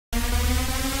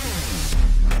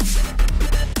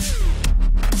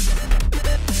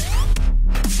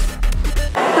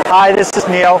Hi, this is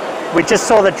Neil. We just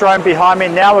saw the drone behind me.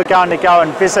 Now we're going to go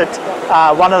and visit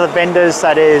one of the vendors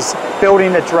that is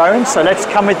building the drone. So let's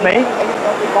come with me.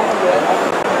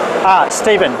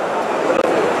 Stephen.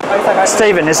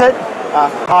 Stephen, is it?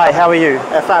 Hi, how are you?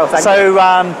 Fine, thank you. So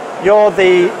you're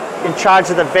in charge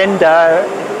of the vendor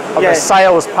of the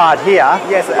sales part here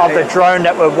of the drone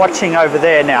that we're watching over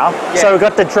there now. So we've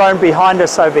got the drone behind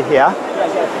us over here.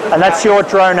 And that's your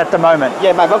drone at the moment?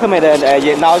 Yeah, my workmate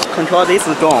now control this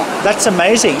drone. That's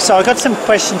amazing. So I got some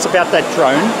questions about that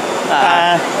drone.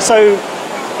 So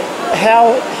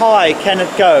how high can it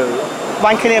go?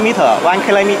 1 kilometer. 1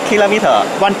 kilometer.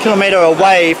 1 kilometer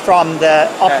away from the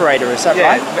operator, is that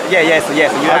right? Yes, you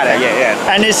are right.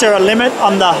 Yeah. And is there a limit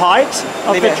on the height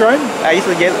of the drone?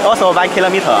 It's also 1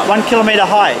 kilometer. 1 kilometer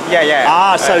high?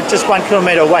 Yeah. So just 1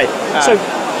 kilometer away. So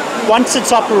once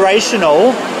it's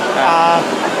operational,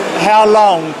 how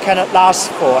long can it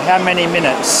last for? How many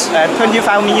minutes?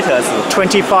 25 meters.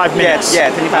 25 minutes?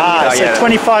 Yeah, 25 meters. So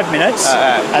 25 minutes,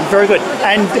 and very good.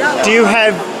 And do you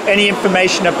have any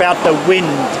information about the wind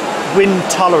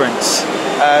tolerance?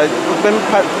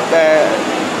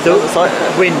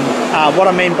 Wind. What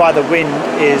I mean by the wind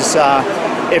is are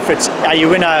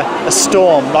you in a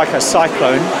storm like a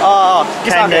cyclone?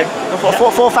 It's okay.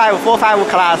 4-5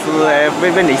 class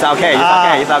wind is okay.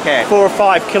 It's okay. 4 or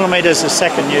 5 kilometers a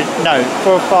second.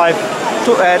 4 or 5.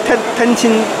 10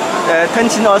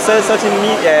 or 13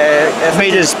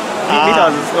 meters.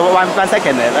 1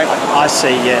 second. I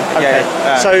see. Yeah. Okay.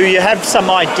 So you have some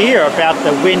idea about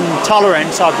the wind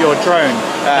tolerance of your drone.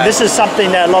 And this is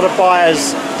something that a lot of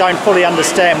buyers don't fully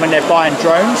understand when they're buying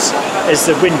drones, is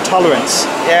the wind tolerance.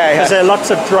 Because there are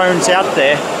lots of drones out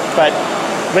there, but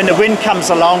when the wind comes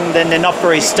along, then they're not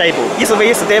very stable. It's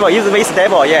very stable. Yeah, it's very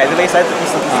stable. We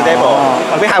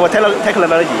have a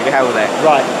technology. We have that.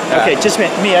 Right. Okay. Just a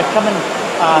minute. Mia, come and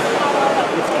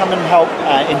help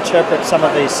interpret some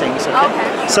of these things.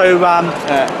 Okay. So,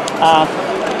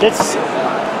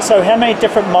 so how many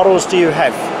different models do you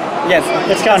have? Yes.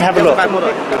 Let's go and have a look.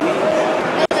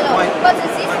 But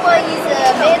this one is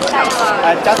made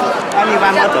like just only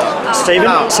one model.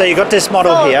 Stephen, so you got this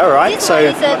model here, right?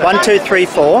 So 1, 2, 3,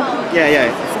 4.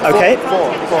 Yeah. Okay.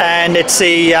 And it's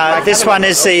the this one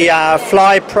is the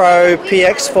Fly Pro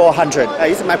PX400.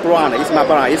 It's my brand. It's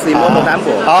the model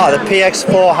number. The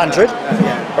PX400.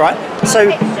 Right. So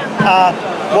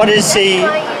what is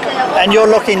and you're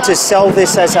looking to sell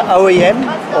this as an OEM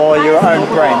or your own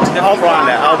brand?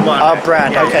 Our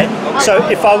brand. Okay. So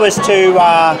if I was to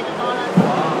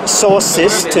source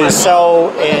this to sell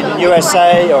in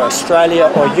USA or Australia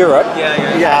or Europe,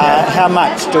 how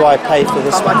much do I pay for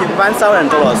this one?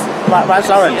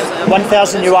 $1,000.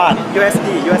 1,000 yuan.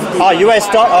 USD. Oh, US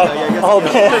dollar. Oh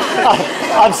man.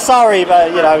 I'm sorry,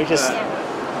 but just.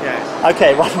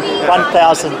 Okay,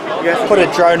 1,000. Put a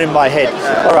drone in my head.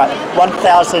 All right,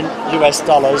 1,000 US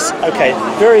dollars. Okay,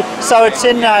 so it's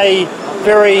in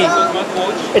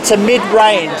it's a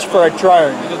mid-range for a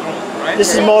drone.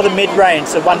 This is more the mid-range,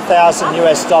 the 1,000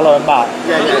 US dollar mark.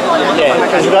 Yeah,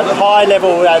 because we've got the high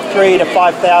level 3 to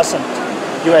 5,000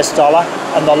 US dollar,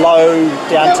 and the low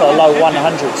down to a low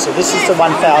 100. So this is the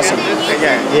 1,000.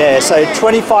 Yeah. So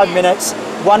 25 minutes.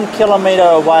 1 kilometer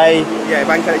away.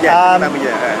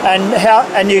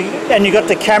 And you got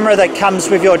the camera that comes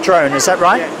with your drone, is that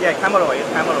right? Yeah, camera.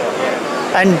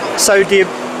 And so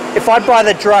if I buy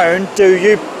the drone, do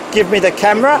you give me the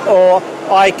camera or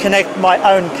I connect my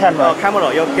own camera?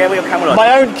 Camera, you give your camera.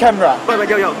 My own camera. We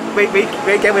give you a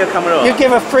camera. You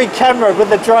give a free camera with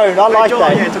the drone. I like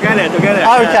that. Yeah, together.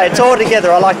 Okay, it's all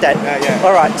together. I like that.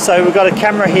 All right, so we've got a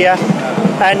camera here.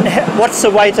 And what's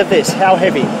the weight of this? How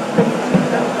heavy?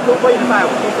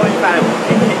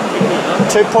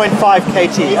 2.5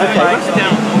 kg. Okay.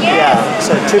 Yeah.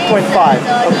 So 2.5.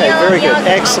 Okay. Very good.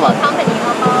 Excellent.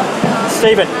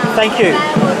 Stephen, thank you.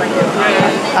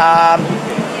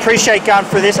 Appreciate going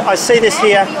through this. I see this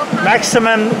here.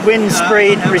 Maximum wind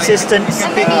speed resistance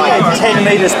 10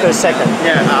 meters per second.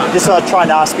 This I was trying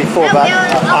to ask before, but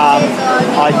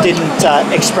I didn't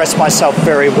express myself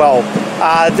very well.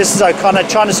 This is O'Connor,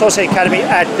 China Sourcing Academy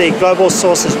at the Global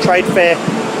Sources Trade Fair,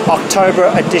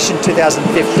 October edition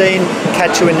 2015.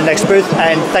 Catch you in the next booth,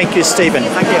 and thank you, Stephen.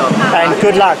 Thank you. And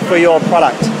good luck for your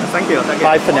product. Thank you.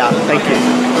 Bye for now.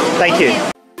 Thank you.